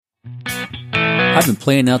I've been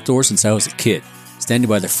playing outdoors since I was a kid, standing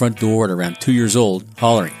by the front door at around 2 years old,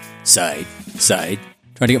 hollering, "Side, side,"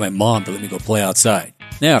 trying to get my mom to let me go play outside.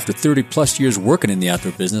 Now, after 30 plus years working in the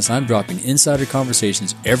outdoor business, I'm dropping insider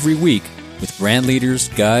conversations every week with brand leaders,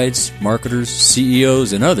 guides, marketers,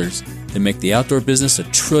 CEOs, and others that make the outdoor business a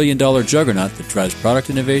trillion-dollar juggernaut that drives product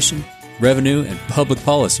innovation, revenue, and public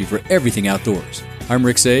policy for everything outdoors. I'm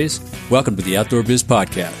Rick Sayes. Welcome to the Outdoor Biz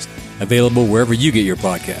Podcast, available wherever you get your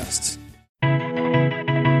podcasts.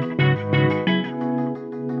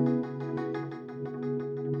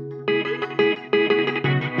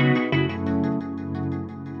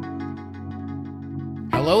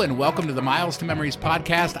 Hello and welcome to the Miles to Memories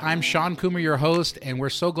podcast. I'm Sean Coomer, your host, and we're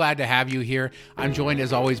so glad to have you here. I'm joined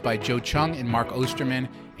as always by Joe Chung and Mark Osterman,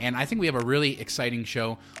 and I think we have a really exciting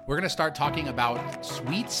show. We're going to start talking about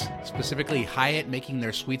suites, specifically Hyatt making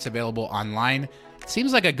their suites available online. It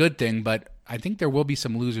seems like a good thing, but I think there will be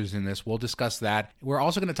some losers in this. We'll discuss that. We're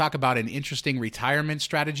also going to talk about an interesting retirement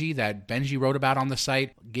strategy that Benji wrote about on the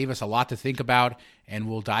site, gave us a lot to think about, and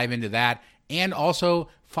we'll dive into that. And also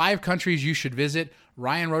 5 countries you should visit.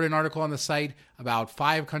 Ryan wrote an article on the site about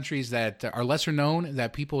 5 countries that are lesser known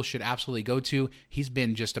that people should absolutely go to. He's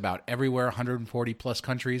been just about everywhere, 140 plus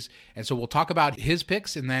countries. And so we'll talk about his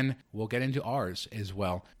picks and then we'll get into ours as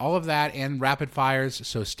well. All of that and rapid fires.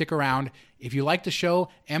 So stick around. If you like the show,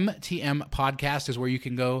 MTM Podcast is where you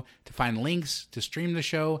can go to find links to stream the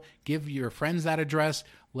show. Give your friends that address.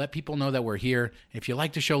 Let people know that we're here. If you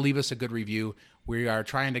like the show, leave us a good review. We are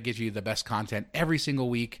trying to give you the best content every single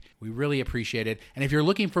week. We really appreciate it. And if you're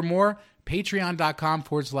looking for more,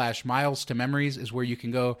 patreon.com/miles to memories is where you can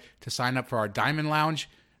go to sign up for our Diamond Lounge.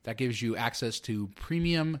 That gives you access to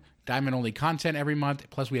premium diamond-only content every month.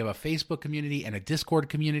 Plus, we have a Facebook community and a Discord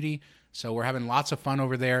community. So we're having lots of fun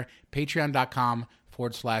over there.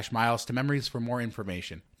 Patreon.com/miles to memories for more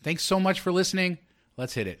information. Thanks so much for listening.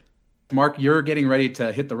 Let's hit it. Mark, you're getting ready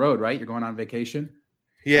to hit the road, right? You're going on vacation?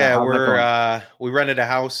 Yeah, we rented a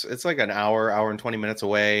house. It's like an hour and 20 minutes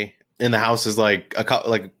away. And the house is like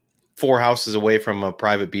 4 houses away from a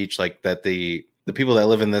private beach, like that the people that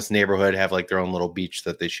live in this neighborhood have like their own little beach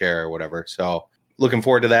that they share or whatever. So looking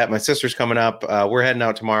forward to that. My sister's coming up. We're heading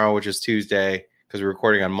out tomorrow, which is Tuesday, because we're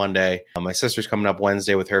recording on Monday. My sister's coming up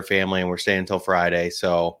Wednesday with her family, and we're staying until Friday.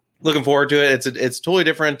 So looking forward to it. It's totally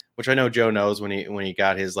different, which I know Joe knows when he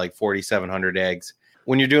got his like 4,700 eggs.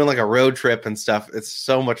 When you're doing like a road trip and stuff, it's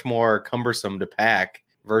so much more cumbersome to pack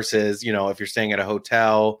versus, if you're staying at a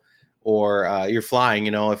hotel or you're flying,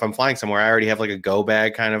 if I'm flying somewhere, I already have like a go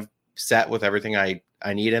bag kind of set with everything I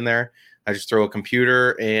need in there. I just throw a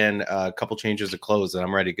computer and a couple changes of clothes and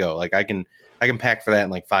I'm ready to go. Like I can pack for that in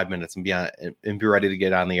like 5 minutes and be ready to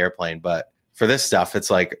get on the airplane. But for this stuff, it's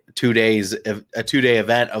like 2 days, a 2-day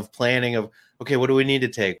event of planning of, okay, what do we need to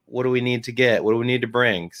take? What do we need to get? What do we need to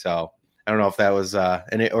bring? So I don't know if that was,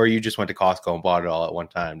 or you just went to Costco and bought it all at one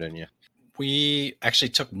time, didn't you? We actually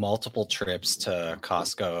took multiple trips to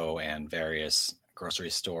Costco and various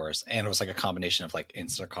grocery stores, and it was like a combination of like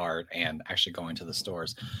Instacart and actually going to the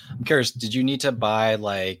stores. I'm curious, did you need to buy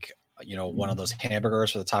like, one of those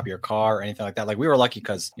hamburgers for the top of your car or anything like that? Like we were lucky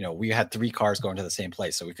because, we had 3 cars going to the same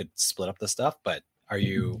place, so we could split up the stuff. But are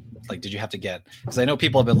you like, did you have to get, because I know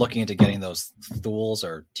people have been looking into getting those Thules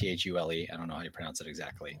or THULE, I don't know how you pronounce it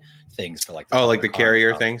exactly, things for like the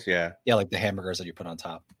carrier things. Yeah, like the hamburgers that you put on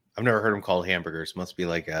top. I've never heard them called hamburgers. Must be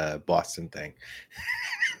like a Boston thing.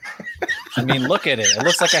 I mean, look at it. It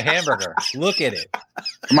looks like a hamburger. Look at it.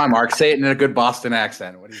 Come on, Mark, say it in a good Boston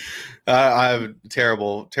accent. What do you? I'm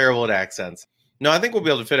terrible at accents. No, I think we'll be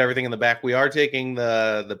able to fit everything in the back. We are taking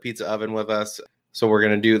the pizza oven with us. So we're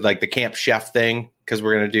going to do like the camp chef thing, because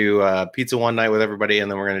we're going to do pizza one night with everybody.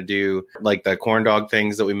 And then we're going to do like the corn dog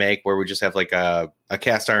things that we make where we just have like a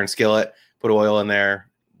cast iron skillet, put oil in there.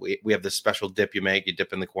 We have this special dip you make. You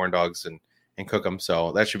dip in the corn dogs and cook them.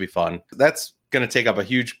 So that should be fun. That's going to take up a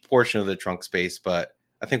huge portion of the trunk space, but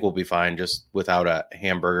I think we'll be fine just without a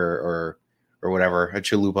hamburger or whatever, a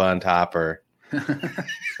chalupa on top or.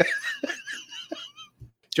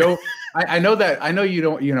 Joe, I know you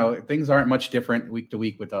don't, things aren't much different week to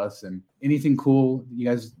week with us. And anything cool? You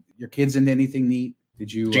guys, your kids into anything neat?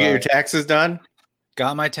 Did you get your taxes done?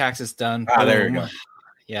 Got my taxes done. There you go.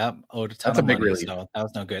 Yeah, owed a ton of money, so that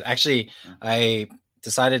was no good. Actually, I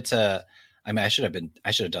decided to. I mean, I should have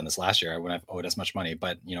done this last year when I owed as much money,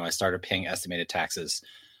 but I started paying estimated taxes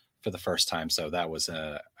for the first time, so that was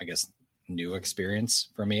I guess new experience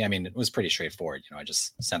for me. I mean, it was pretty straightforward. I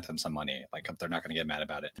just sent them some money. Like they're not going to get mad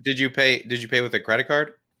about it. Did you pay with a credit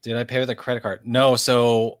card? Did I pay with a credit card? No.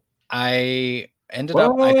 So I ended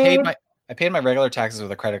up, I I paid my regular taxes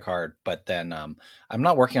with a credit card, but then I'm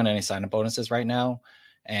not working on any sign-up bonuses right now.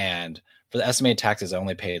 And for the estimated taxes, I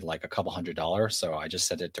only paid like a couple $100. So I just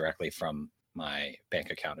sent it directly from my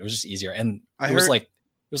bank account. It was just easier. And it was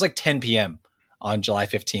like 10 p.m. on July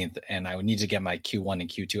 15th. And I would need to get my Q1 and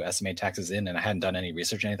Q2 estimated taxes in. And I hadn't done any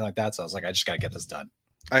research or anything like that. So I was like, I just got to get this done.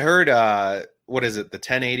 I heard, what is it? The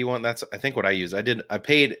 1081. That's, I think, what I use. I did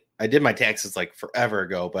my taxes like forever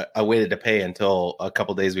ago, but I waited to pay until a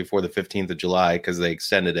couple days before the 15th of July because they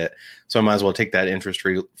extended it. So I might as well take that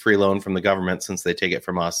interest-free loan from the government since they take it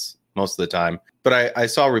from us most of the time. But I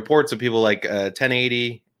saw reports of people like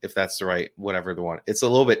 1080, if that's the right, whatever the one. It's a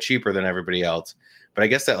little bit cheaper than everybody else. But I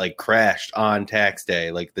guess that like crashed on tax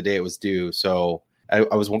day, like the day it was due. So I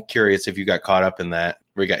was curious if you got caught up in that,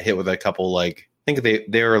 where you got hit with a couple like, I think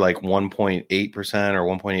they were like 1.8%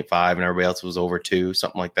 or 1.85 and everybody else was over 2,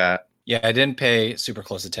 something like that. Yeah, I didn't pay super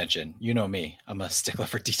close attention. You know me. I'm a stickler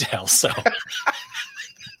for details, so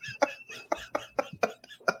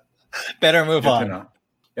better move on.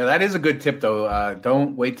 Yeah, that is a good tip, though.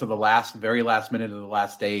 Don't wait till the very last minute of the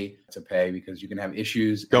last day to pay because you can have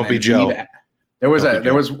issues. Don't be Joe. There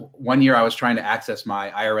was 1 year I was trying to access my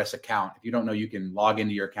IRS account. If you don't know, you can log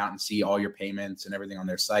into your account and see all your payments and everything on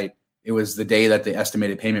their site. It was the day that the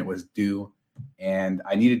estimated payment was due, and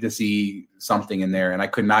I needed to see something in there, and I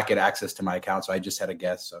could not get access to my account, so I just had to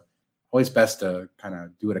guess. So always best to kind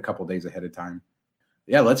of do it a couple days ahead of time.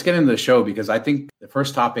 Yeah, let's get into the show because I think the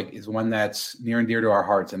first topic is one that's near and dear to our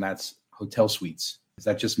hearts, and that's hotel suites. Is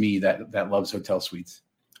that just me that loves hotel suites?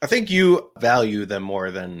 I think you value them more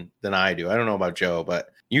than I do. I don't know about Joe, but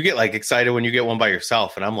you get like excited when you get one by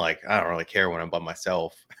yourself, and I'm like, I don't really care when I'm by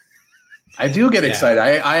myself. I do get excited.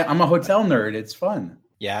 I'm a hotel nerd. It's fun.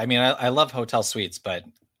 Yeah, I mean, I love hotel suites, but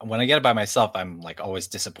when I get it by myself, I'm like always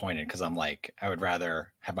disappointed because I'm like, I would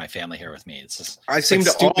rather have my family here with me. It's just I seem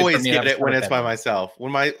to always get it when it's by myself.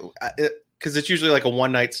 Because it's usually like a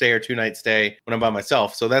 1 night stay or 2 night stay when I'm by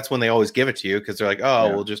myself. So that's when they always give it to you because they're like,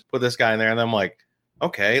 oh, we'll just put this guy in there, and then I'm like,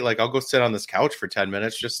 okay, like I'll go sit on this couch for 10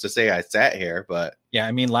 minutes just to say I sat here. But yeah,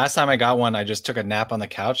 I mean, last time I got one, I just took a nap on the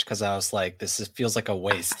couch because I was like, feels like a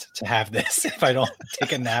waste to have this if I don't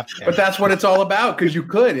take a nap there. But that's what it's all about because you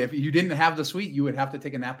could. If you didn't have the suite, you would have to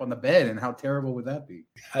take a nap on the bed. And how terrible would that be?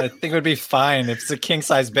 I think it would be fine. If it's a king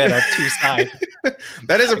size bed, I have 2 sides.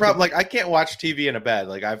 That is a problem. Like I can't watch TV in a bed.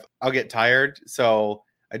 Like I'll get tired. So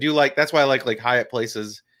I do that's why I like Hyatt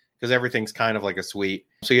places because everything's kind of like a suite.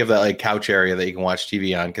 So you have that like couch area that you can watch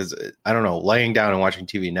TV on because I don't know, laying down and watching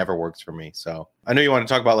TV never works for me. So I know you want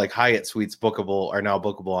to talk about like Hyatt suites are now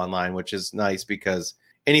bookable online, which is nice because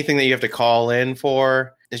anything that you have to call in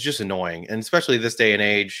for is just annoying. And especially this day and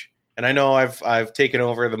age. And I know I've taken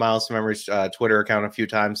over the Miles to Memories Twitter account a few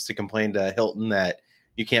times to complain to Hilton that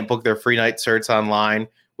you can't book their free night certs online,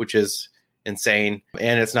 which is insane.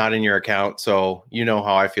 And it's not in your account. So you know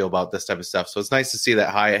how I feel about this type of stuff. So it's nice to see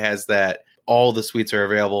that Hyatt has that. All the suites are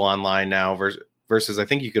available online now versus I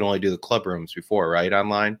think you could only do the club rooms before, right?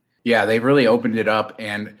 Online. Yeah, they've really opened it up.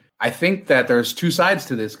 And I think that there's 2 sides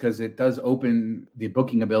to this because it does open the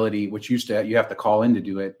booking ability, which used to, you have to call in to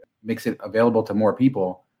do it, makes it available to more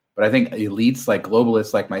people. But I think elites like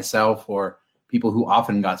globalists like myself or people who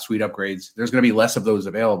often got suite upgrades, there's going to be less of those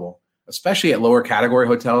available, especially at lower category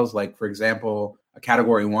hotels. Like, for example, a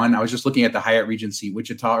category 1. I was just looking at the Hyatt Regency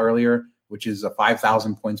Wichita earlier, which is a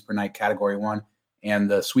 5,000 points per night category 1. And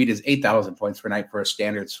the suite is 8,000 points per night for a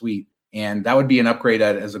standard suite. And that would be an upgrade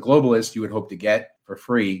that as a globalist, you would hope to get for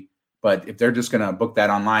free. But if they're just going to book that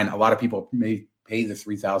online, a lot of people may pay the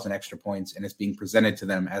 3,000 extra points and it's being presented to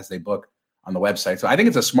them as they book on the website. So I think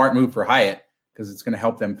it's a smart move for Hyatt because it's going to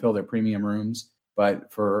help them fill their premium rooms. But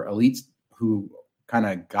for elites who kind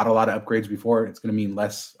of got a lot of upgrades before, it's going to mean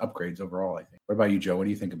less upgrades overall, I think. What about you, Joe? What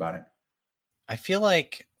do you think about it? I feel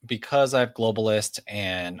like because I've globalist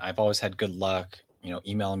and I've always had good luck,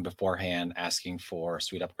 emailing beforehand, asking for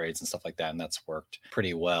suite upgrades and stuff like that. And that's worked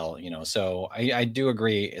pretty well, so I do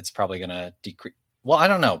agree. It's probably going to decrease. Well, I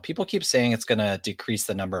don't know. People keep saying it's going to decrease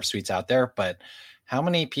the number of suites out there, but how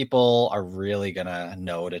many people are really going to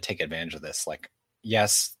know to take advantage of this? Like,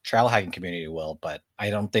 yes, travel hacking community will, but I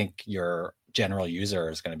don't think your general user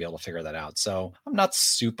is going to be able to figure that out. So I'm not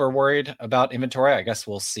super worried about inventory. I guess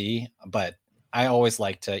we'll see, but I always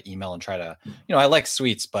like to email and try to, I like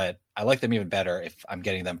suites, but I like them even better if I'm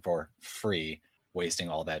getting them for free, wasting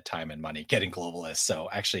all that time and money getting globalist. So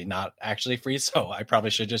actually not actually free. So I probably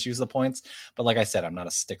should just use the points. But like I said, I'm not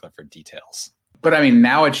a stickler for details. But I mean,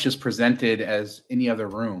 now it's just presented as any other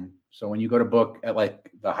room. So when you go to book at like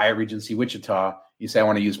the Hyatt Regency Wichita, you say, I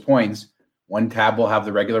want to use points. One tab will have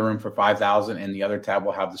the regular room for 5,000 and the other tab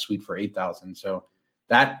will have the suite for 8,000. So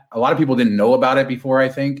that a lot of people didn't know about it before, I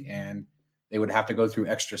think, and they would have to go through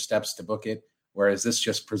extra steps to book it. Whereas this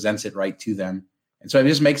just presents it right to them. And so it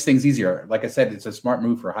just makes things easier. Like I said, it's a smart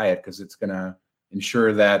move for Hyatt because it's going to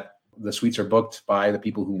ensure that the suites are booked by the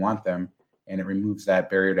people who want them, and it removes that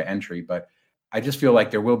barrier to entry. But I just feel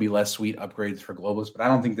like there will be less suite upgrades for Globals, but I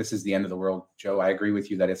don't think this is the end of the world, Joe. I agree with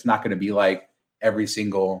you that it's not going to be like every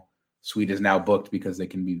single suite is now booked because they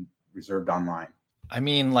can be reserved online. I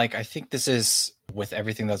mean, like, I think this is with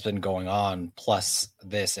everything that's been going on, plus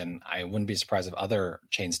this, and I wouldn't be surprised if other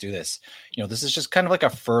chains do this. This is just kind of like a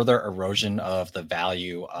further erosion of the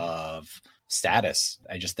value of status.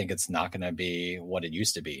 I just think it's not going to be what it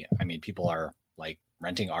used to be. I mean, people are like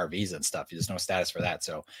renting RVs and stuff. There's no status for that.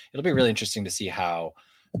 So it'll be really interesting to see how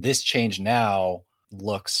this change now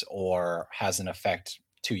looks or has an effect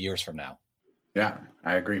 2 years from now. Yeah,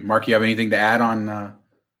 I agree. Mark, you have anything to add on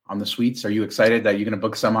the suites? Are you excited that you're going to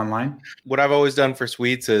book some online? What I've always done for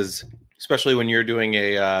suites is, especially when you're doing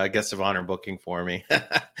a guest of honor booking for me.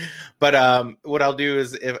 But what I'll do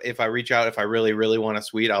is if I reach out, if I really, really want a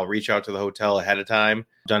suite, I'll reach out to the hotel ahead of time.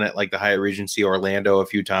 Done it like the Hyatt Regency Orlando a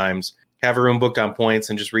few times. Have a room booked on points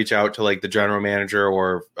and just reach out to like the general manager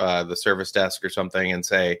or the service desk or something and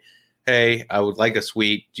say, hey, I would like a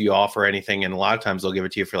suite. Do you offer anything? And a lot of times they'll give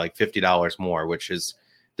it to you for like $50 more, which is,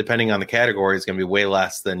 depending on the category, is going to be way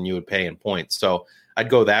less than you would pay in points. So I'd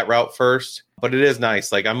go that route first. But it is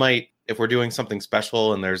nice. Like I might, if we're doing something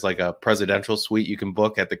special and there's like a presidential suite you can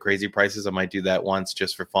book at the crazy prices, I might do that once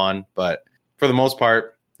just for fun. But for the most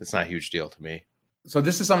part, it's not a huge deal to me. So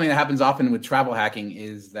this is something that happens often with travel hacking,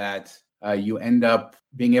 is that you end up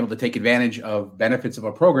being able to take advantage of benefits of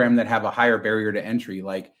a program that have a higher barrier to entry.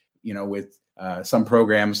 Like, with some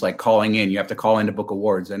programs like calling in, you have to call in to book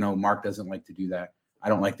awards. I know Mark doesn't like to do that. I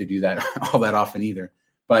don't like to do that all that often either,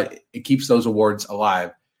 but it keeps those awards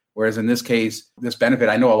alive. Whereas in this case, this benefit,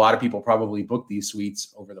 I know a lot of people probably book these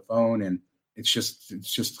suites over the phone, and it's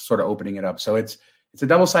just sort of opening it up. So it's a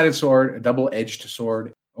double-sided sword, a double-edged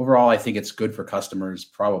sword. Overall, I think it's good for customers.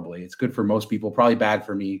 Probably it's good for most people, probably bad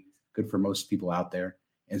for me, good for most people out there,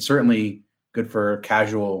 and certainly good for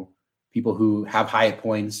casual people who have Hyatt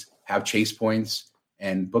points, have Chase points,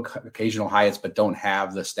 and book occasional Hyatts, but don't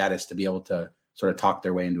have the status to be able to sort of talk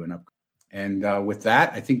their way into an upgrade. And with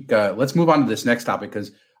that, I think let's move on to this next topic,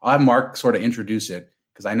 because I'll have Mark sort of introduce it,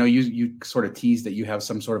 because I know you sort of teased that you have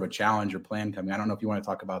some sort of a challenge or plan coming. I don't know if you want to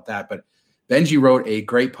talk about that, but Benji wrote a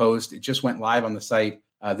great post. It just went live on the site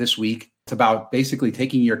this week. It's about basically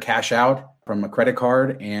taking your cash out from a credit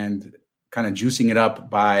card and kind of juicing it up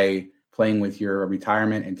by playing with your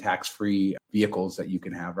retirement and tax-free vehicles that you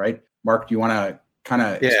can have, right? Mark, do you want to kind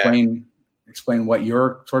of explain what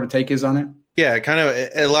your sort of take is on it? Yeah,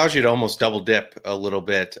 it allows you to almost double dip a little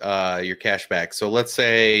bit your cash back. So let's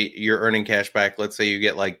say you're earning cash back. Let's say you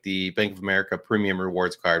get like the Bank of America Premium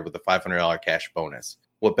Rewards card with a $500 cash bonus.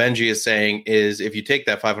 What Benji is saying is if you take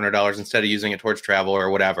that $500 instead of using it towards travel or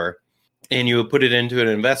whatever, and you put it into an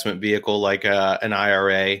investment vehicle like an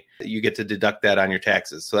IRA, you get to deduct that on your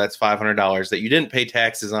taxes. So that's $500 that you didn't pay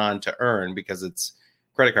taxes on to earn because it's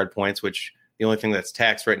credit card points, which the only thing that's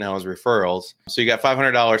taxed right now is referrals. So you got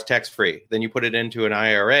 $500 tax-free. Then you put it into an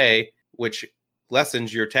IRA, which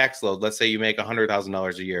lessens your tax load. Let's say you make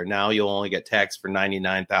 $100,000 a year. Now you'll only get taxed for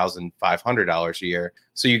 $99,500 a year.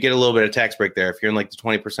 So you get a little bit of tax break there. If you're in like the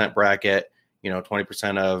 20% bracket,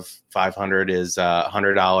 20% of 500 is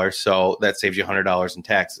 $100. So that saves you $100 in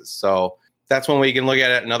taxes. So that's one way you can look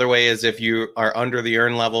at it. Another way is if you are under the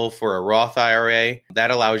earn level for a Roth IRA,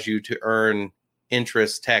 that allows you to earn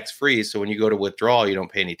interest tax-free. So when you go to withdraw, you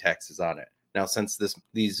don't pay any taxes on it. Now, since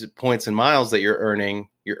these points and miles that you're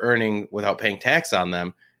earning without paying tax on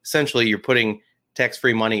them, essentially you're putting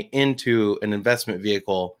tax-free money into an investment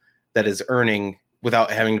vehicle that is earning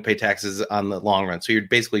without having to pay taxes on the long run. So you're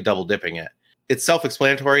basically double dipping it. It's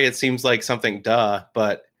self-explanatory. It seems like something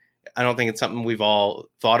but I don't think it's something we've all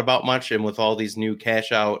thought about much. And with all these new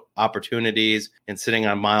cash out opportunities and sitting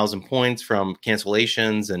on miles and points from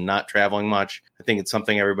cancellations and not traveling much, I think it's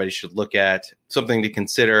something everybody should look at, something to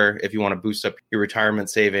consider if you want to boost up your retirement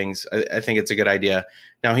savings. I think it's a good idea.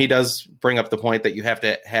 Now, he does bring up the point that you have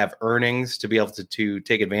to have earnings to be able to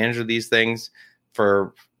take advantage of these things.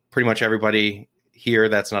 For pretty much everybody here,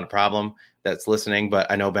 that's not a problem that's listening. But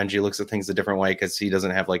I know Benji looks at things a different way because he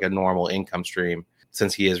doesn't have like a normal income stream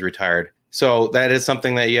since he is retired. So that is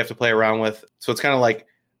something that you have to play around with. So it's kind of like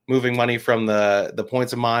moving money from the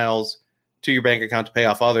points and miles to your bank account to pay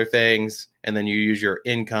off other things. And then you use your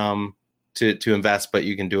income to invest, but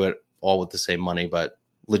you can do it all with the same money. But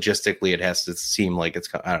logistically, it has to seem like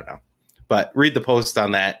I don't know. But read the post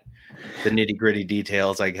on that, the nitty gritty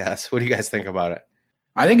details, I guess. What do you guys think about it?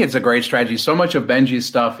 I think it's a great strategy. So much of Benji's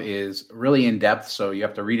stuff is really in depth, so you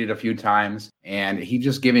have to read it a few times. And he's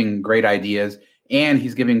just giving great ideas, and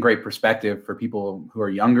he's giving great perspective for people who are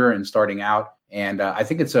younger and starting out. And I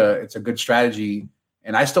think it's a good strategy.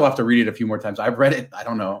 And I still have to read it a few more times. I've read it, I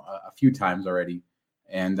don't know, a few times already,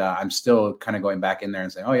 and I'm still kind of going back in there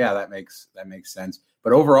and saying, oh yeah, that makes sense.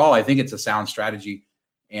 But overall, I think it's a sound strategy,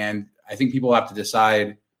 and I think people have to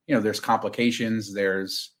decide. There's complications,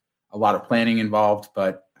 there's a lot of planning involved,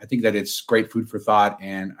 but I think that it's great food for thought,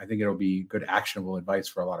 and I think it'll be good actionable advice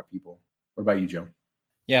for a lot of people. What about you, Joe?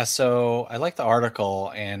 Yeah, so I like the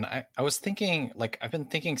article, and I was thinking, like, I've been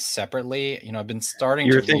thinking separately. I've been starting.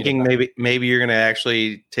 You're thinking maybe you're going to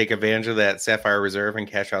actually take advantage of that Sapphire Reserve and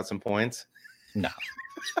cash out some points. No,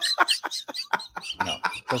 no.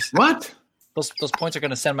 What? Those points are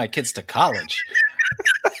going to send my kids to college.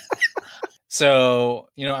 So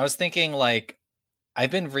I was thinking, like,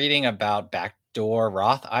 I've been reading about backdoor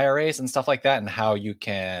Roth IRAs and stuff like that, and how you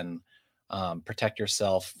can protect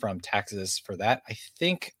yourself from taxes for that. I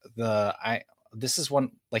think this is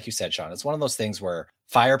one, like you said, Sean, it's one of those things where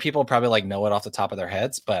fire people probably like know it off the top of their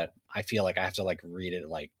heads, but I feel like I have to like read it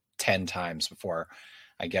like 10 times before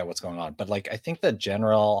I get what's going on. But like, I think the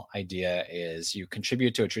general idea is you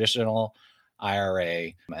contribute to a traditional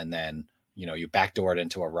IRA and then, you backdoor it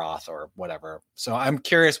into a Roth or whatever. So I'm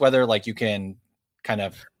curious whether like you can kind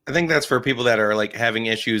of, I think that's for people that are like having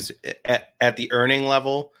issues at the earning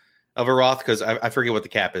level of a Roth, because I forget what the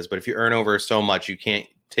cap is, but if you earn over so much, you can't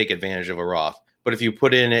take advantage of a Roth. But if you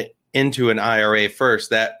put it into an IRA first,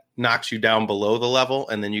 that knocks you down below the level,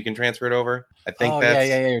 and then you can transfer it over. I think that's...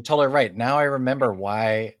 Yeah, you're totally right. Now I remember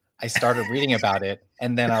why I started reading about it,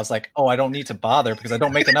 and then I was like, oh, I don't need to bother because I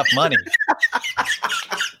don't make enough money.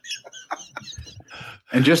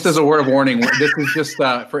 And just as a word of warning, this is just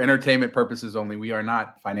for entertainment purposes only. We are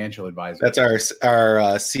not financial advisors. That's our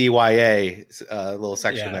CYA little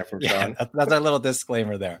section there from Sean. That's our little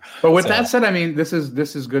disclaimer there. But with that said, I mean, this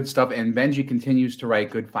is good stuff. And Benji continues to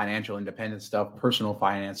write good financial independence stuff, personal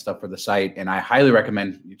finance stuff for the site. And I highly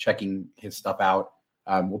recommend you checking his stuff out.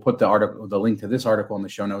 We'll put the link to this article in the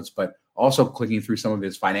show notes, but also clicking through some of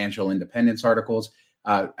his financial independence articles.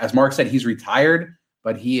 As Mark said, he's retired,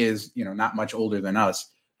 but he is, not much older than us.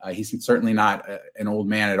 He's certainly not an old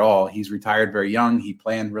man at all. He's retired very young. He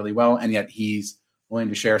planned really well, and yet he's willing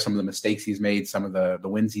to share some of the mistakes he's made, some of the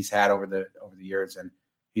wins he's had over the years, and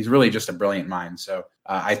he's really just a brilliant mind. So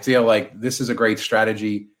I feel like this is a great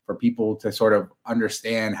strategy for people to sort of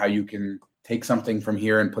understand how you can take something from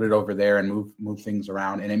here and put it over there and move things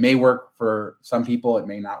around. And it may work for some people, it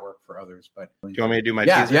may not work for others. But do you want me to do my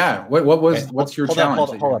teaser? Yeah. What's your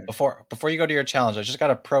challenge? Hold up. Before you go to your challenge, I just got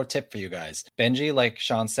a pro tip for you guys. Benji, like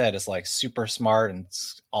Sean said, is like super smart and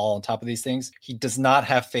all on top of these things. He does not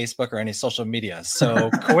have Facebook or any social media. So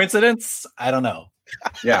coincidence? I don't know.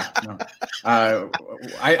 Yeah. No.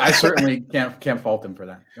 I certainly can't fault him for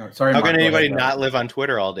that. Sorry. How can anybody not live on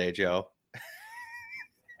Twitter all day, Joe?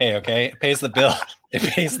 Hey, okay, it pays the bill. It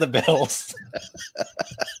pays the bills.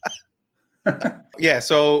 Yeah.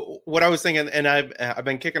 So what I was thinking, and I've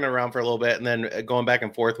been kicking it around for a little bit, and then going back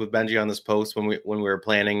and forth with Benji on this post when we were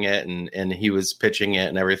planning it, and he was pitching it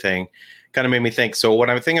and everything, kind of made me think. So what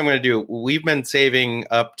I think I'm going to do, we've been saving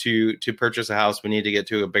up to purchase a house. We need to get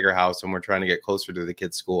to a bigger house, and we're trying to get closer to the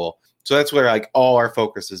kids' school. So that's where like all our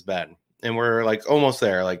focus has been, and we're like almost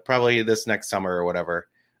there, like probably this next summer or whatever.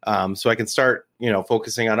 So I can start,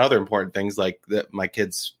 focusing on other important things like my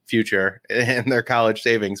kids' future and their college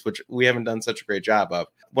savings, which we haven't done such a great job of.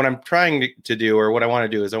 What I'm trying to do, or what I want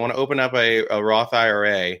to do, is I want to open up a Roth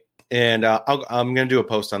IRA, and I'm going to do a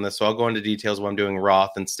post on this. So I'll go into details when I'm doing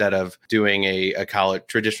Roth instead of doing a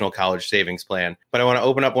traditional college savings plan. But I want to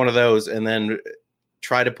open up one of those and then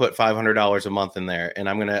try to put $500 a month in there. And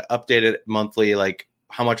I'm going to update it monthly, like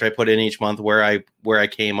how much I put in each month, where I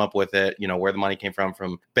came up with it, where the money came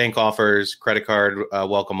from bank offers, credit card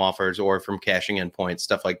welcome offers, or from cashing in points,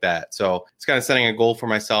 stuff like that. So it's kind of setting a goal for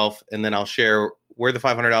myself, and then I'll share where the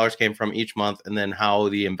 $500 came from each month, and then how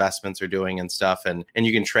the investments are doing and stuff. And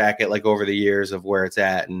you can track it like over the years of where it's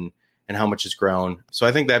at and how much it's grown. So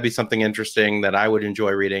I think that'd be something interesting that I would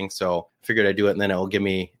enjoy reading. So I figured I'd do it, and then it will give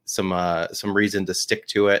me some reason to stick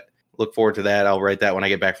to it. Look forward to that. I'll write that when I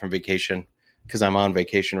get back from vacation, because I'm on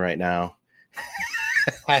vacation right now.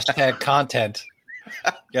 Hashtag content.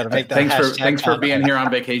 You got to make that. Thanks for being here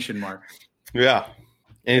on vacation, Mark. Yeah.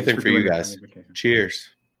 Anything for you guys. Cheers.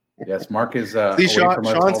 Yes, Mark is. See,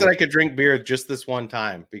 Sean said I could drink beer just this one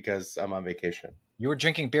time because I'm on vacation. You were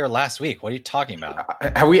drinking beer last week. What are you talking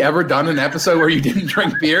about? Have we ever done an episode where you didn't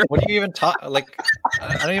drink beer? What do you even talk? Like,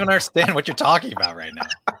 I don't even understand what you're talking about right now.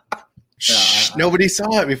 Nobody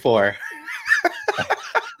saw it before.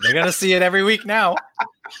 They're gonna see it every week now.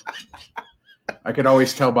 I could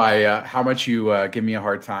always tell by how much you give me a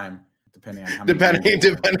hard time, depending on how many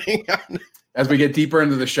depending on. As we get deeper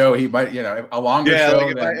into the show, he might, a longer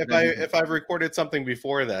show. Like if I've recorded something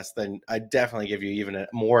before this, then I definitely give you even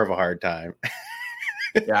more of a hard time.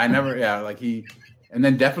 And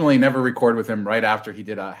then definitely never record with him right after he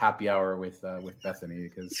did a happy hour with Bethany,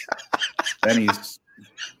 because then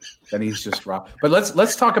he's just raw. But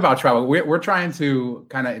let's talk about travel. We're trying to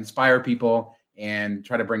kind of inspire people and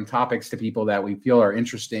try to bring topics to people that we feel are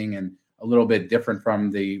interesting and a little bit different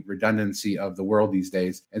from the redundancy of the world these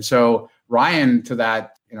days. And so Ryan, to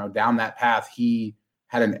that, down that path, he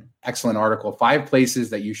had an excellent article, 5 places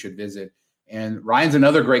that you should visit. And Ryan's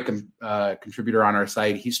another great contributor on our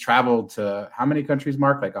site. He's traveled to how many countries,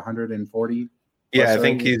 Mark? Like 140? Yeah, I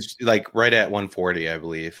think he's like right at 140, I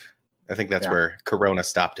believe. I think that's where Corona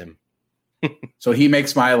stopped him. So he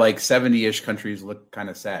makes my 70-ish countries look kind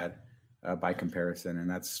of sad by comparison. And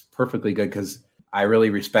that's perfectly good, because I really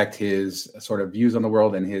respect his sort of views on the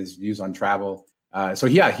world and his views on travel.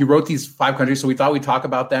 He wrote these 5 countries. So we thought we'd talk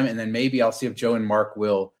about them, and then maybe I'll see if Joe and Mark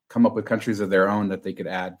will come up with countries of their own that they could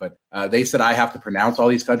add. But they said I have to pronounce all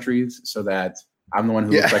these countries so that I'm the one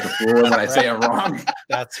who looks like a fool when I say I'm wrong.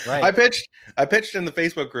 That's right. I pitched in the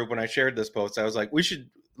Facebook group when I shared this post. I was like, we should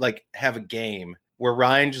have a game where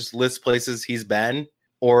Ryan just lists places he's been,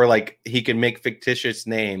 or he can make fictitious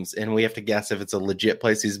names and we have to guess if it's a legit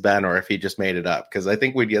place he's been or if he just made it up, because I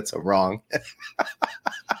think we'd get some wrong.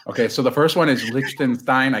 Okay, so the first one is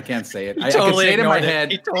Liechtenstein. I can't say it. I can say it in my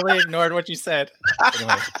head. He totally ignored what you said.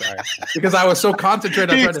 Anyway, sorry. Because I was so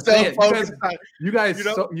concentrated on trying to say it. You guys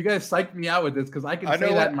psyched me out with this, because I can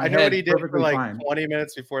say that in my head. I know what he did for 20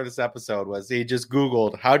 minutes before this episode was he just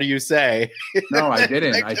Googled, how do you say? No, I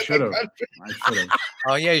didn't. I should have.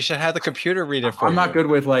 Oh yeah, you should have the computer read it for you. I'm not good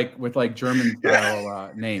with German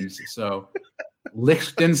style names. So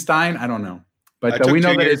Liechtenstein, I don't know. But we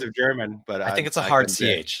know that it's German, but I think it's a hard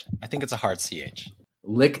CH. I think it's a hard CH.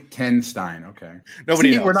 Liechtenstein. Okay.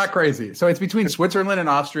 Nobody knows. We're not crazy. So it's between Switzerland and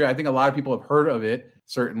Austria. I think a lot of people have heard of it,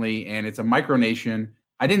 certainly. And it's a micronation.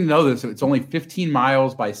 I didn't know this. It's only 15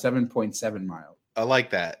 miles by 7.7 miles. I like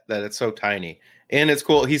that it's so tiny. And it's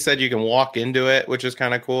cool. He said you can walk into it, which is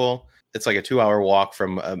kind of cool. It's like a 2-hour walk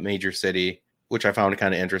from a major city, which I found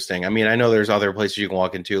kind of interesting. I mean, I know there's other places you can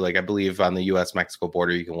walk into. I believe on the U.S.-Mexico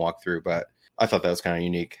border you can walk through, but I thought that was kind of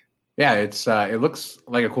unique. Yeah, it looks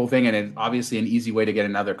like a cool thing, and it's obviously an easy way to get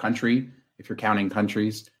another country if you're counting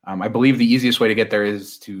countries. I believe the easiest way to get there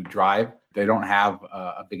is to drive. They don't have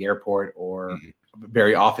a big airport or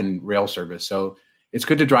very often rail service, so it's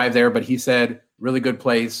good to drive there. But he said, really good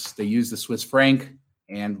place. They use the Swiss franc,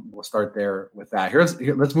 and we'll start there with that.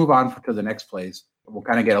 Let's move on to the next place. We'll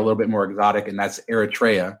kind of get a little bit more exotic, and that's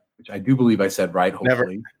Eritrea, which I do believe I said right.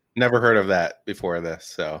 Hopefully, never heard of that before this,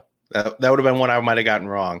 so. That would have been one I might have gotten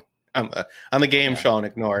wrong. On the game, Sean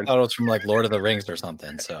ignored. I thought it was from Lord of the Rings or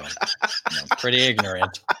something. So pretty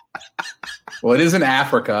ignorant. Well, it is in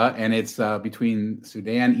Africa, and it's between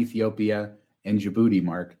Sudan, Ethiopia, and Djibouti,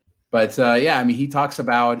 Mark. But he talks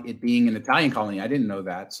about it being an Italian colony. I didn't know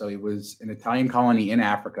that. So it was an Italian colony in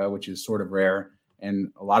Africa, which is sort of rare.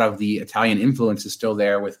 And a lot of the Italian influence is still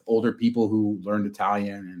there with older people who learned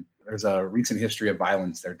Italian. And there's a recent history of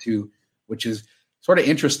violence there too, which is sort of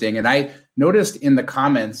interesting. And I noticed in the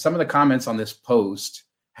comments, some of the comments on this post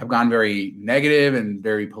have gone very negative and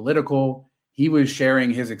very political. He was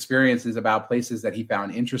sharing his experiences about places that he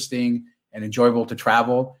found interesting and enjoyable to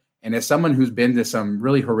travel. And as someone who's been to some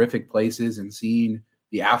really horrific places and seen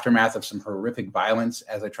the aftermath of some horrific violence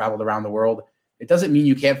as I traveled around the world, it doesn't mean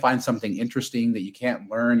you can't find something interesting that you can't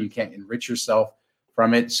learn, you can't enrich yourself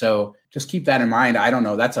from it. So just keep that in mind. I don't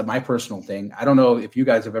know. That's my personal thing. I don't know if you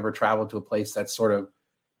guys have ever traveled to a place that sort of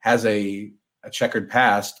has a checkered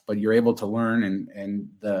past, but you're able to learn, and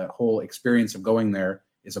the whole experience of going there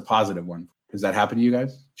is a positive one. Does that happen to you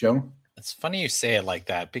guys, Joe? It's funny you say it like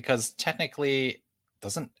that, because technically,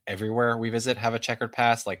 doesn't everywhere we visit have a checkered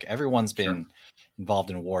past? Everyone's been involved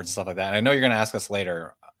in wars and stuff like that. And I know you're going to ask us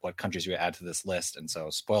later what countries you would add to this list. And so,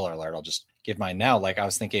 spoiler alert, I'll just give mine now. I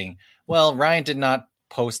was thinking, well, Ryan did not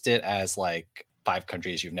post it as 5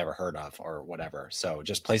 countries you've never heard of or whatever. So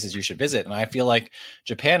just places you should visit. And I feel like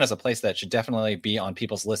Japan is a place that should definitely be on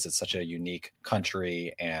people's list. It's such a unique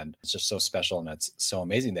country, and it's just so special, and it's so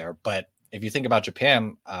amazing there. But if you think about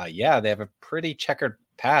Japan, they have a pretty checkered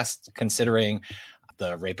past, considering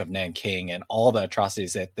the rape of Nanking and all the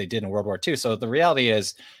atrocities that they did in World War II. So the reality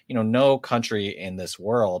is, no country in this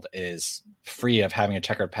world is free of having a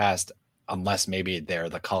checkered past, unless maybe they're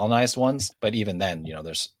the colonized ones. But even then,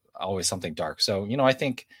 there's always something dark. So, I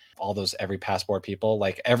think all those every passport people,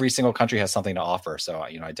 like every single country has something to offer. So,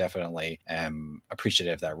 I definitely am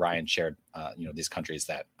appreciative that Ryan shared, these countries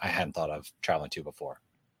that I hadn't thought of traveling to before.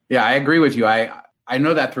 Yeah, I agree with you. I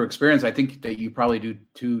know that through experience. I think that you probably do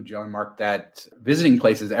too, Joe and Mark, that visiting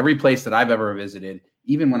places, every place that I've ever visited,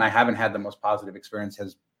 even when I haven't had the most positive experience,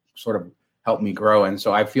 has sort of helped me grow. And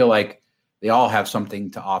so I feel like they all have something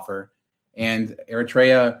to offer. And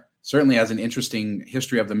Eritrea certainly has an interesting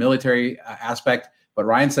history of the military aspect. But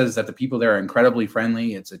Ryan says that the people there are incredibly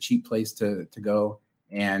friendly. It's a cheap place to go.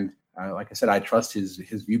 And like I said, I trust his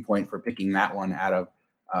viewpoint for picking that one out of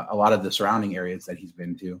a lot of the surrounding areas that he's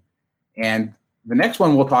been to. And the next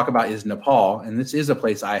one we'll talk about is Nepal. And this is a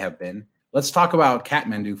place I have been. Let's talk about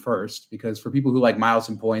Kathmandu first, because for people who like miles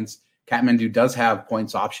and points, Kathmandu does have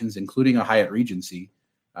points options, including a Hyatt Regency.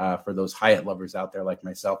 For those Hyatt lovers out there like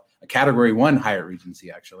myself, a Category 1 Hyatt Regency,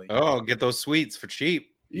 actually. Oh, get those suites for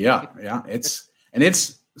cheap. Yeah.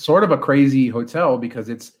 It's sort of a crazy hotel because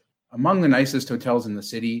it's among the nicest hotels in the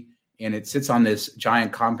city, and it sits on this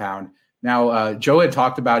giant compound. Now, Joe had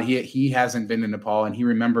talked about he hasn't been to Nepal, and he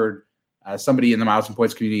remembered somebody in the Miles and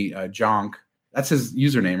Points community, Jonk. That's his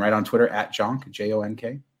username, right, on Twitter, @Jonk,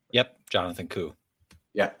 Jonk. Yep, Jonathan Koo.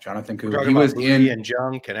 Yeah, Jonathan Koo. He was in and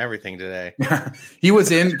junk and everything today. He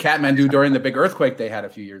was in Kathmandu during the big earthquake they had a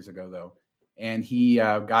few years ago, though, and he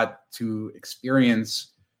got to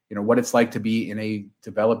experience, what it's like to be in a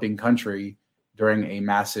developing country during a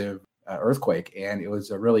massive earthquake, and it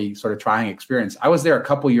was a really sort of trying experience. I was there a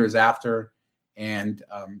couple years after, and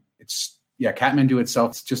Kathmandu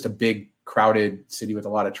itself is just a big, crowded city with a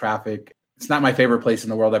lot of traffic. It's not my favorite place in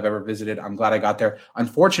the world I've ever visited. I'm glad I got there.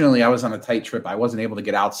 Unfortunately, I was on a tight trip. I wasn't able to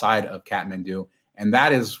get outside of Kathmandu. And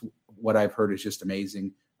that is what I've heard is just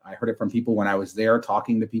amazing. I heard it from people when I was there,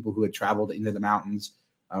 talking to people who had traveled into the mountains.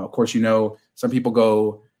 Of course, some people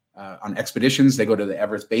go on expeditions. They go to the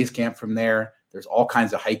Everest Base Camp from there. There's all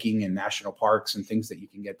kinds of hiking and national parks and things that you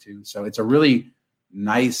can get to. So it's a really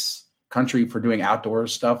nice country for doing outdoor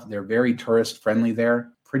stuff. They're very tourist friendly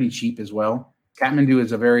there, pretty cheap as well. Kathmandu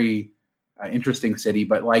is a very interesting city,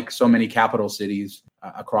 but like so many capital cities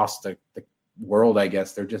across the world, I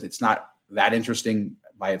guess it's not that interesting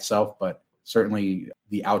by itself, but certainly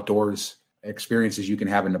the outdoors experiences you can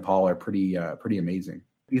have in Nepal are pretty amazing.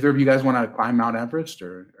 Either of you guys want to climb Mount Everest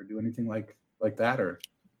or do anything like that, or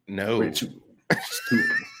no? We're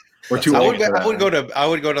too old. I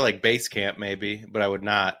would go to like base camp maybe, but I would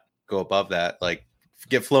not go above that. Like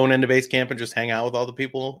get flown into base camp and just hang out with all the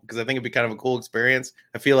people, because I think it'd be kind of a cool experience.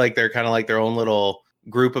 I feel like they're kind of like their own little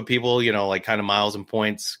group of people, like kind of Miles and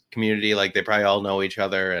Points community. Like they probably all know each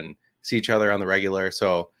other and see each other on the regular.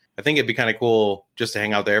 So I think it'd be kind of cool just to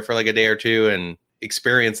hang out there for like a day or two and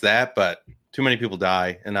experience that. But too many people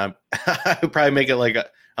die, and I would probably make it like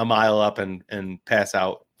a mile up and pass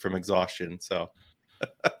out from exhaustion. So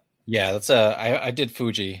yeah, I did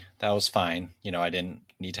Fuji. That was fine. I didn't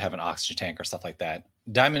need to have an oxygen tank or stuff like that.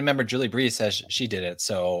 Diamond member Julie Bree says she did it,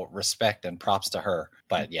 so respect and props to her.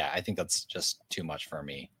 But yeah, I think that's just too much for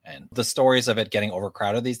me. And the stories of it getting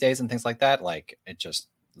overcrowded these days and things like that, like it's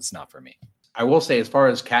not for me. I will say, as far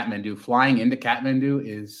as Kathmandu, flying into Kathmandu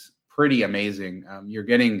is pretty amazing. You're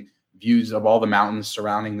getting views of all the mountains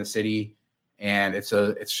surrounding the city, and it's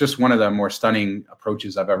just one of the more stunning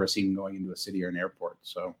approaches I've ever seen going into a city or an airport.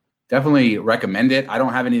 So definitely recommend it. I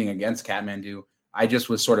don't have anything against Kathmandu. I just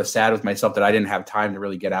was sort of sad with myself that I didn't have time to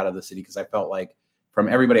really get out of the city, because I felt like from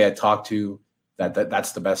everybody I talked to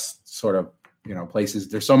that's the best sort of places.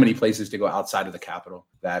 There's so many places to go outside of the capital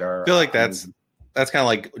that are. I feel like that's kind of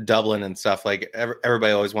like Dublin and stuff. Like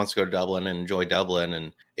everybody always wants to go to Dublin and enjoy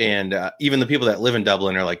Dublin, and even the people that live in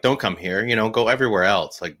Dublin are like, don't come here, go everywhere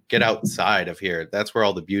else. Like get outside of here. That's where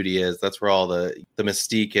all the beauty is. That's where all the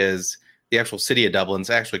mystique is. The actual city of Dublin's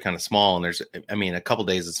actually kind of small, and a couple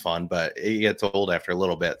days is fun, but it gets old after a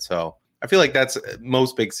little bit. So I feel like that's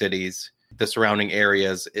most big cities, the surrounding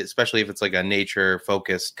areas, especially if it's like a nature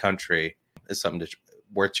focused country, is something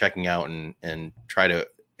worth checking out and try to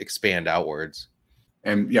expand outwards.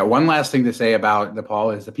 And yeah, one last thing to say about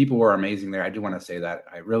Nepal is the people were amazing there. I do want to say that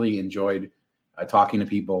I really enjoyed talking to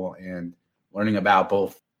people and learning about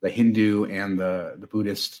both the Hindu and the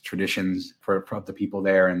Buddhist traditions for the people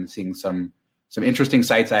there, and seeing some interesting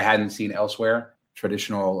sites I hadn't seen elsewhere.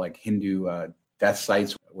 Traditional like Hindu death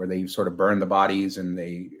sites where they sort of burn the bodies, and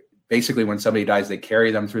they basically, when somebody dies, they carry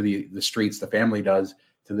them through the streets, the family does,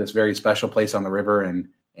 to this very special place on the river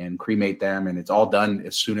and cremate them. And it's all done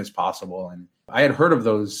as soon as possible. And I had heard of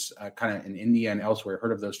those kind of in India and elsewhere,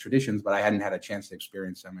 heard of those traditions, but I hadn't had a chance to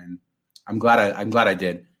experience them. And I'm glad I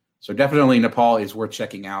did. So definitely Nepal is worth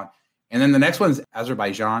checking out. And then the next one's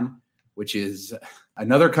Azerbaijan, which is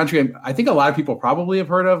another country I think a lot of people probably have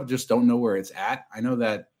heard of, just don't know where it's at. I know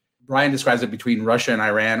that Brian describes it between Russia and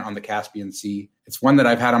Iran on the Caspian Sea. It's one that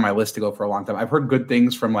I've had on my list to go for a long time. I've heard good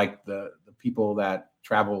things from like the people that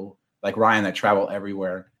travel, like Ryan, that travel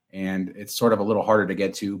everywhere. And it's sort of a little harder to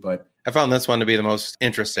get to, but I found this one to be the most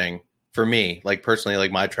interesting for me, like personally,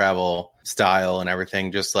 like my travel style and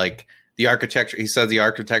everything, just like the architecture. He says the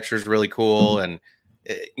architecture is really cool, and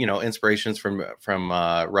inspirations from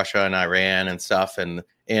Russia and Iran and stuff. And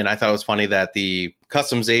I thought it was funny that the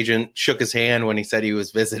customs agent shook his hand when he said he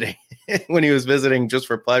was visiting, when he was visiting just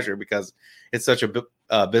for pleasure, because it's such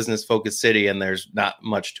a business focused city and there's not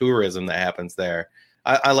much tourism that happens there.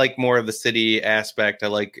 I like more of the city aspect. I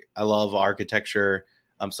love architecture,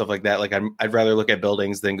 stuff like that. Like I'd rather look at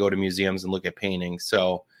buildings than go to museums and look at paintings.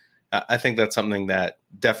 So I think that's something that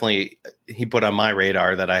definitely he put on my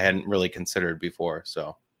radar that I hadn't really considered before.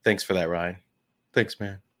 So thanks for that, Ryan. Thanks,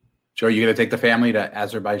 man. Joe, you going to take the family to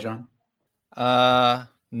Azerbaijan?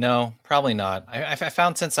 No, probably not. I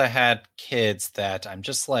found since I had kids that I'm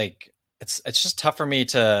just like, it's just tough for me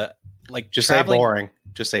to like just traveling. Say boring.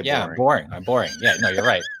 Just say boring. Boring. I'm boring. Yeah, no, you're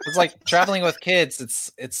right. It's like traveling with kids.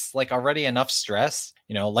 It's like already enough stress.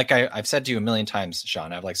 Like I've said to you a million times,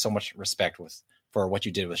 Sean, I have like so much respect for what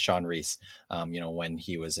you did with Sean Reese, when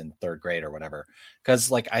he was in third grade or whatever.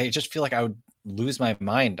 Because like I just feel like I would lose my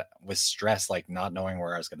mind with stress, like not knowing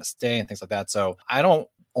where I was going to stay and things like that. So I don't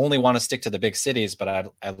only want to stick to the big cities, but I'd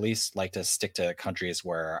at least like to stick to countries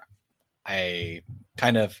where I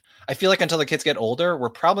feel like until the kids get older,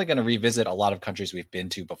 we're probably going to revisit a lot of countries we've been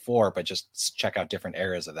to before, but just check out different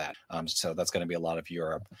areas of that. So that's going to be a lot of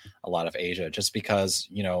Europe, a lot of Asia, just because,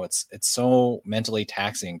 it's so mentally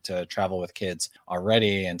taxing to travel with kids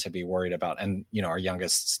already and to be worried about, and, our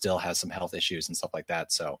youngest still has some health issues and stuff like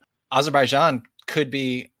that. So Azerbaijan could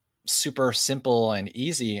be super simple and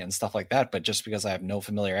easy and stuff like that, but just because I have no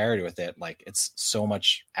familiarity with it, like it's so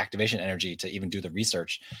much activation energy to even do the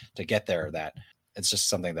research to get there that it's just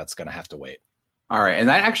something that's going to have to wait. All right, and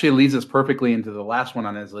that actually leads us perfectly into the last one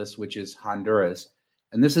on his list, which is Honduras.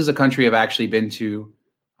 And this is a country I've actually been to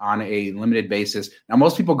on a limited basis. Now,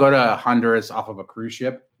 most people go to Honduras off of a cruise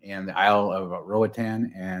ship and the Isle of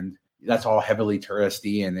Roatan, and that's all heavily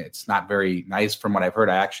touristy and it's not very nice from what I've heard.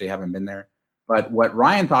 I actually haven't been there. But what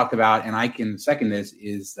Ryan talked about, and I can second this,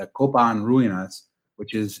 is the Copan Ruinas,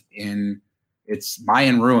 which is it's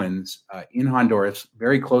Mayan ruins in Honduras,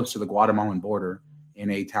 very close to the Guatemalan border in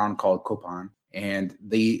a town called Copan. And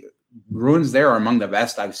the ruins there are among the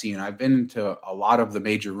best I've seen. I've been to a lot of the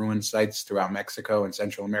major ruin sites throughout Mexico and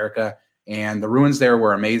Central America, and the ruins there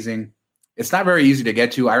were amazing. It's not very easy to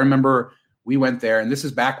get to. I remember we went there, and this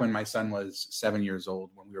is back when my son was 7 years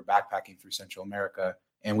old, when we were backpacking through Central America.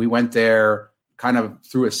 And we went there kind of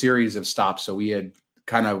through a series of stops. So we had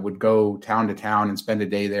kind of would go town to town and spend a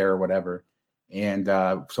day there or whatever. And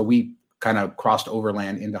so we kind of crossed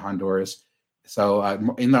overland into Honduras. So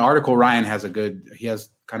in the article, Ryan has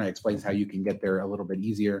kind of explains how you can get there a little bit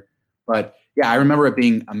easier. But yeah, I remember it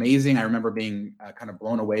being amazing. I remember being kind of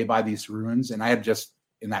blown away by these ruins. And I had just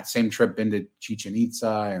in that same trip been to Chichen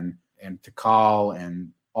Itza and Tikal and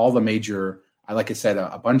all the major, like I said,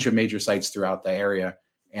 a bunch of major sites throughout the area.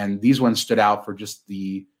 And these ones stood out for just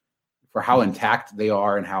for how intact they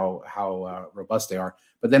are and how robust they are.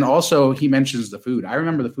 But then also he mentions the food. I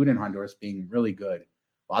remember the food in Honduras being really good.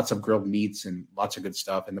 Lots of grilled meats and lots of good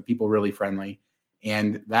stuff, and the people really friendly.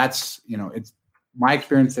 And that's, it's my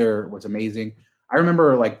experience there was amazing. I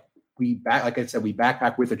remember like we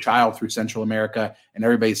backpack with a child through Central America, and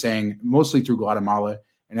everybody's saying, mostly through Guatemala,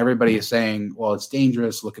 and everybody is saying, well, it's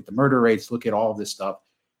dangerous. Look at the murder rates. Look at all of this stuff.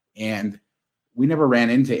 And we never ran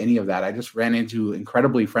into any of that. I just ran into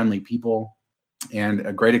incredibly friendly people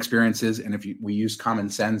and great experiences. And we used common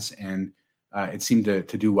sense, and it seemed to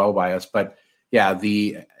do well by us. But yeah,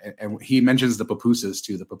 and he mentions the pupusas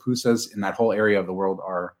too. The pupusas in that whole area of the world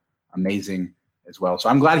are amazing as well. So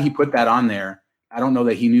I'm glad he put that on there. I don't know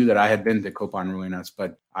that he knew that I had been to Copan Ruinas,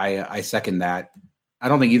 but I second that. I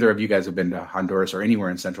don't think either of you guys have been to Honduras or anywhere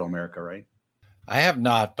in Central America, right? I have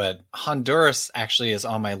not, but Honduras actually is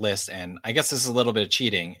on my list, and I guess this is a little bit of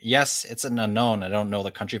cheating. Yes, it's an unknown. I don't know the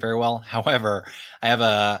country very well. However, I have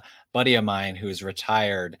a buddy of mine who's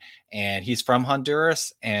retired, and he's from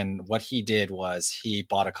Honduras, and what he did was he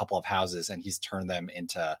bought a couple of houses and he's turned them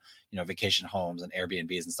into, vacation homes and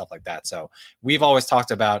Airbnbs and stuff like that. So we've always talked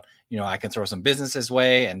about, I can throw some business his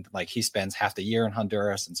way, and like he spends half the year in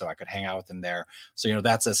Honduras, and so I could hang out with him there. So,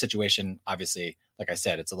 that's a situation, obviously, like I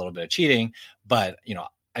said, it's a little bit of cheating, but,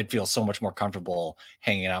 I'd feel so much more comfortable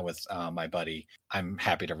hanging out with my buddy. I'm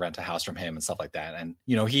happy to rent a house from him and stuff like that. And,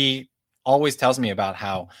 he always tells me about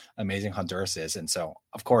how amazing Honduras is. And so,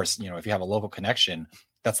 of course, if you have a local connection,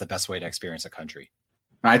 that's the best way to experience a country.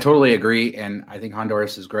 I totally agree. And I think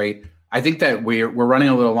Honduras is great. I think that we're running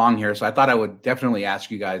a little long here. So I thought I would definitely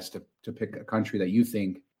ask you guys to pick a country that you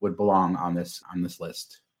think would belong on this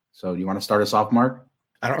list. So you want to start us off, Mark?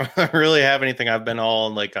 I don't really have anything. I've been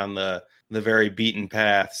all like on the very beaten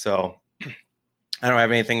path. So I don't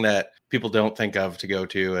have anything that people don't think of to go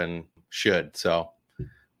to and should. So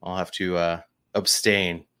I'll have to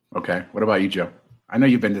abstain. Okay. What about you, Joe? I know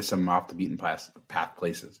you've been to some off the beaten path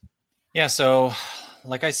places. Yeah. So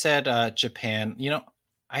like I said, Japan,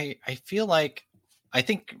 I feel like, I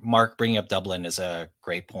think Mark bringing up Dublin is a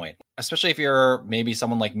great point, especially if you're maybe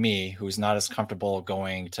someone like me who's not as comfortable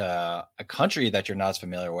going to a country that you're not as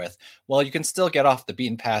familiar with. Well, you can still get off the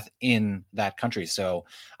beaten path in that country. So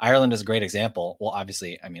Ireland is a great example. Well,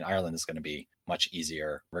 obviously, Ireland is going to be much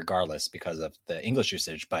easier regardless because of the English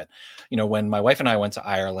usage. But, when my wife and I went to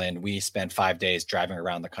Ireland, we spent 5 days driving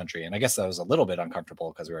around the country. And I guess that was a little bit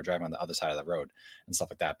uncomfortable because we were driving on the other side of the road and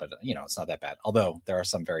stuff like that. But, it's not that bad. Although there are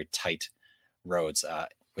some very tight roads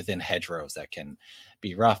within hedgerows that can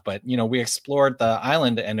be rough. But, we explored the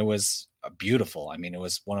island and it was beautiful. It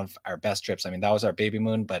was one of our best trips. That was our baby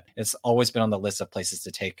moon, but it's always been on the list of places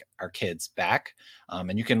to take our kids back.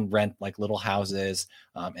 And you can rent like little houses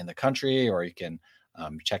in the country, or you can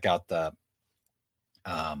check out the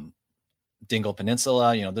Dingle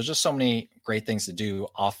Peninsula. There's just so many great things to do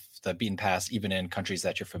off the beaten path, even in countries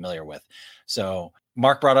that you're familiar with. So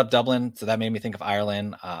Mark brought up Dublin, so that made me think of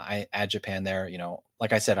Ireland. I add Japan there.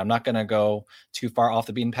 Like I said, I'm not going to go too far off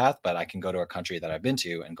the beaten path, but I can go to a country that I've been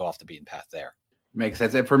to and go off the beaten path there. Makes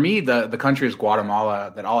sense. And for me, the country is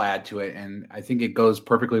Guatemala that I'll add to it. And I think it goes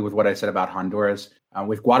perfectly with what I said about Honduras.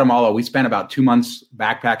 With Guatemala, we spent about 2 months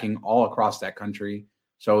backpacking all across that country.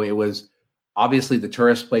 So it was obviously the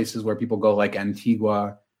tourist places where people go, like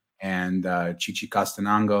Antigua and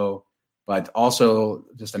Chichicastenango, but also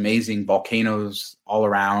just amazing volcanoes all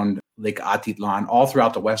around, Lake Atitlan, all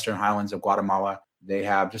throughout the Western Highlands of Guatemala. They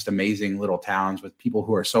have just amazing little towns with people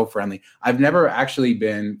who are so friendly. I've never actually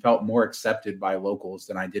felt more accepted by locals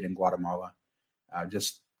than I did in Guatemala.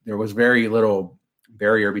 There was very little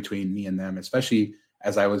barrier between me and them, especially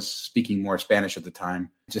as I was speaking more Spanish at the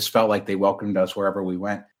time. It just felt like they welcomed us wherever we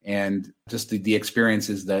went. And just the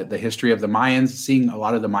experiences, the history of the Mayans, seeing a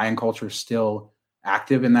lot of the Mayan culture still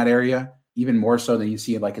active in that area, even more so than you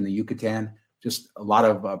see like in the Yucatan. Just a lot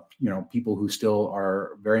of people who still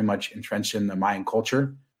are very much entrenched in the Mayan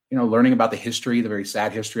culture. Learning about the history, the very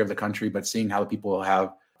sad history of the country, but seeing how the people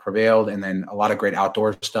have prevailed, and then a lot of great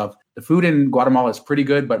outdoor stuff. The food in Guatemala is pretty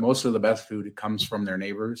good, but most of the best food comes from their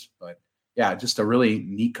neighbors. But yeah, just a really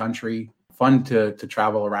neat country, fun to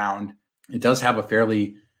travel around. It does have a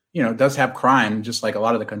fairly, it does have crime, just like a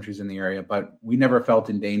lot of the countries in the area, but we never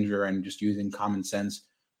felt in danger, and just using common sense,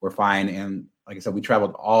 we're fine. And like I said, we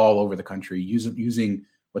traveled all over the country using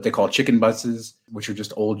what they call chicken buses, which are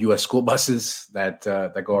just old U.S. school buses that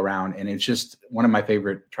go around. And it's just one of my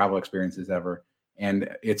favorite travel experiences ever. And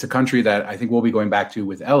it's a country that I think we'll be going back to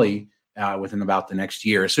with Ellie within about the next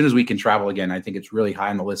year. As soon as we can travel again, I think it's really high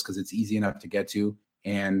on the list because it's easy enough to get to.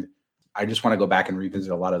 And I just want to go back and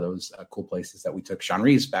revisit a lot of those cool places that we took Sean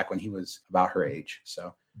Reese back when he was about her age.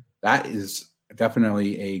 So that is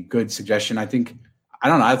definitely a good suggestion. I think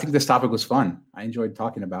this topic was fun. I enjoyed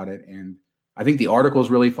talking about it. And I think the article is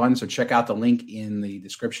really fun. So check out the link in the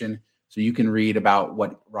description so you can read about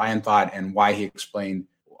what Ryan thought and why he explained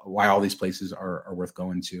why all these places are worth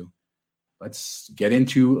going to. Let's get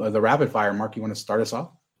into the rapid fire. Mark, you want to start us off?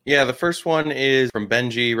 Yeah, the first one is from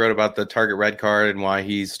Benji, wrote about the Target Red Card and why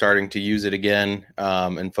he's starting to use it again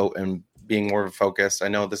and being more of a focus. I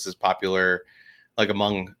know this is popular like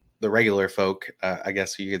among the regular folk, I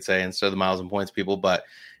guess you could say, instead of the miles and points people, but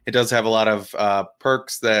it does have a lot of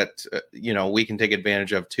perks that, we can take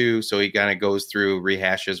advantage of too. So he kind of goes through,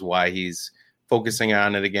 rehashes why he's focusing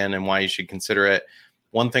on it again and why you should consider it.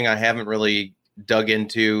 One thing I haven't really dug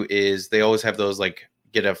into is they always have those like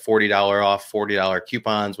get a $40 off, $40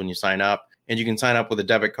 coupons when you sign up, and you can sign up with a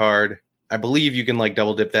debit card. I believe you can like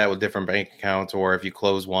double dip that with different bank accounts, or if you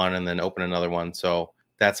close one and then open another one. So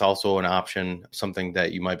that's also an option, something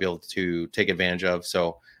that you might be able to take advantage of.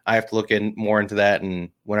 So I have to look more into that, and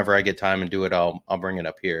whenever I get time and do it, I'll bring it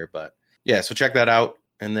up here. But yeah, so check that out.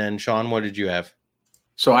 And then Sean, what did you have?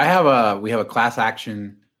 So we have a class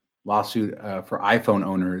action lawsuit for iPhone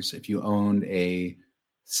owners. If you owned a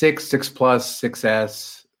 6 Plus,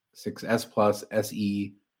 6S, 6S Plus,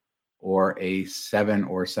 SE, or a 7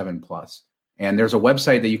 or 7 Plus. And there's a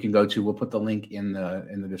website that you can go to. We'll put the link in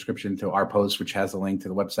the description to our post, which has a link to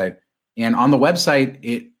the website. And on the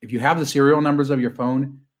website, if you have the serial numbers of your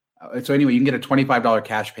phone, so anyway, you can get a $25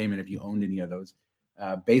 cash payment if you owned any of those.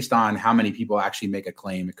 Based on how many people actually make a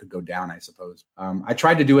claim, it could go down, I suppose. I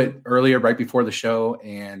tried to do it earlier, right before the show.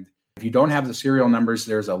 And if you don't have the serial numbers,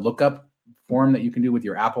 there's a lookup form that you can do with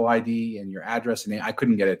your Apple ID and your address. And I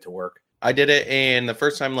couldn't get it to work. I did it, and the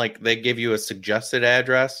first time, like, they give you a suggested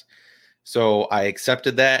address. So I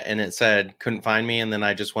accepted that, and it said couldn't find me. And then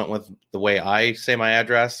I just went with the way I say my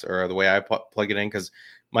address, or the way I plug it in, because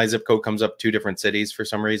my zip code comes up 2 different cities for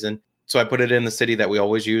some reason. So I put it in the city that we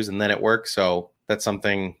always use, and then it works. So that's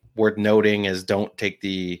something worth noting, is don't take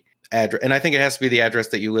the address. And I think it has to be the address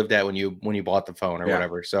that you lived at when you bought the phone or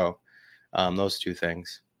whatever. So those 2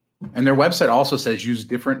 things. And their website also says use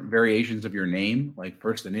different variations of your name, like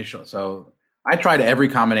first initial. So I tried every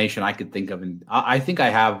combination I could think of. And I think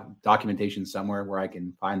I have documentation somewhere where I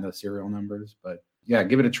can find the serial numbers. But yeah,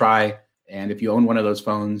 give it a try. And if you own one of those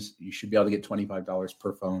phones, you should be able to get $25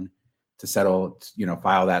 per phone to settle,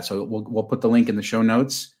 file that. So we'll put the link in the show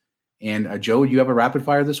notes. And Joe, do you have a rapid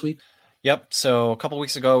fire this week? Yep. So a couple of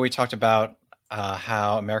weeks ago, we talked about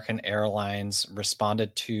how American Airlines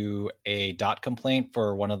responded to a DOT complaint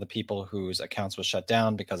for one of the people whose accounts was shut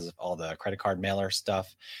down because of all the credit card mailer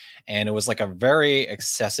stuff. And it was like a very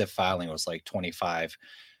excessive filing. It was like 25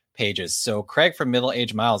 pages. So Craig from Middle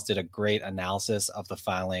Age Miles did a great analysis of the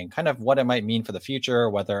filing, kind of what it might mean for the future,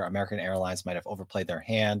 whether American Airlines might have overplayed their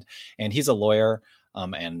hand. And he's a lawyer.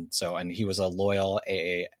 And he was a loyal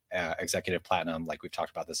AA executive platinum, like we've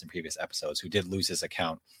talked about this in previous episodes, who did lose his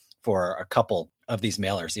account for a couple of these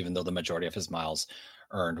mailers, even though the majority of his miles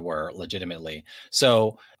earned were legitimately.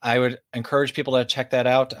 So I would encourage people to check that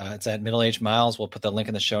out. It's at Middle Age Miles. We'll put the link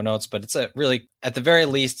in the show notes, but it's a really, at the very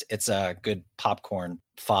least, it's a good popcorn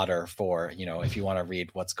fodder for, if you want to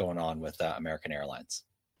read what's going on with American Airlines.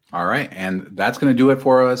 All right. And that's going to do it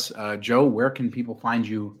for us. Joe, where can people find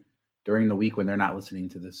you during the week when they're not listening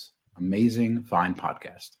to this amazing, fine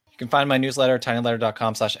podcast? You can find my newsletter,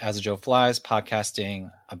 tinyletter.com/asjoeflies,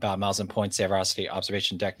 podcasting about miles and points, Saverocity,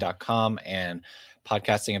 observationdeck.com, and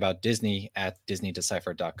podcasting about Disney at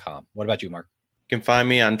disneydeciphered.com. What about you, Mark? You can find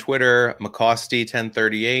me on Twitter,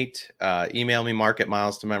 McCosty1038. Email me,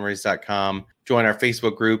 mark@milestomemories.com. Join our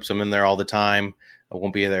Facebook groups. I'm in there all the time. I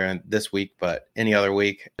won't be there this week, but any other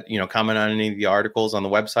week. Comment on any of the articles on the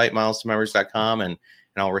website, milestomemories.com, and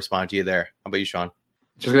I'll respond to you there. How about you, Sean?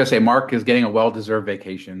 Just going to say, Mark is getting a well-deserved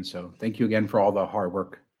vacation. So thank you again for all the hard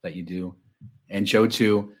work that you do. And Joe,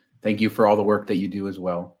 too, thank you for all the work that you do as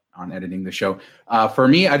well on editing the show. For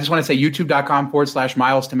me, I just want to say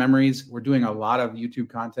youtube.com/miles to memories. We're doing a lot of YouTube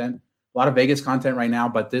content, a lot of Vegas content right now,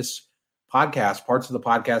 but this podcast, parts of the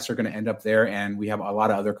podcast are going to end up there. And we have a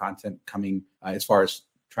lot of other content coming as far as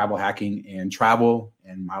travel hacking and travel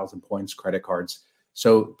and miles and points, credit cards.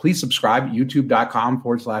 So please subscribe,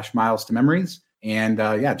 youtube.com/miles to memories. And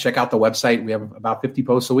check out the website. We have about 50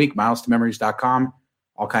 posts a week, milestomemories.com,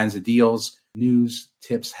 all kinds of deals, news,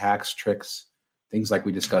 tips, hacks, tricks, things like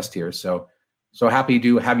we discussed here. So happy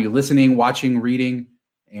to have you listening, watching, reading.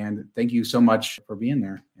 And thank you so much for being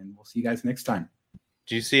there. And we'll see you guys next time.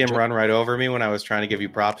 Did you see him run right over me when I was trying to give you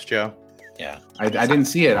props, Joe? Yeah. I didn't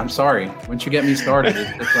see it. I'm sorry. Once you get me started,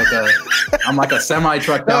 I'm like a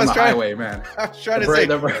semi-truck down the highway, man. I was trying to say,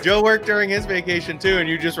 Joe worked during his vacation too, and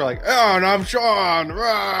you just were like, oh, and I'm Sean.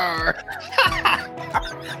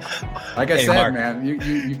 Like I said, Mark, man,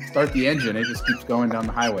 you start the engine, it just keeps going down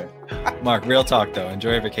the highway. Mark, real talk though.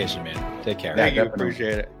 Enjoy your vacation, man. Take care. Thank you.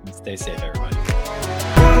 Appreciate it. And stay safe, everybody.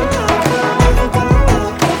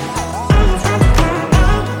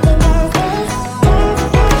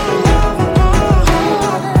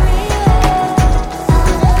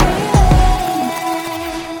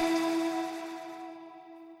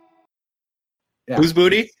 Yeah. Whose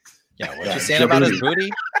booty? Yeah, what you saying about his booty?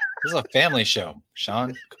 This is a family show,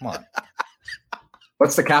 Sean. Come on.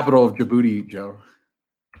 What's the capital of Djibouti, Joe?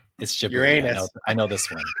 It's Djibouti. Uranus. I know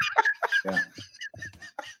this one. Yeah.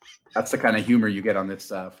 That's the kind of humor you get on this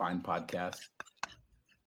fine podcast.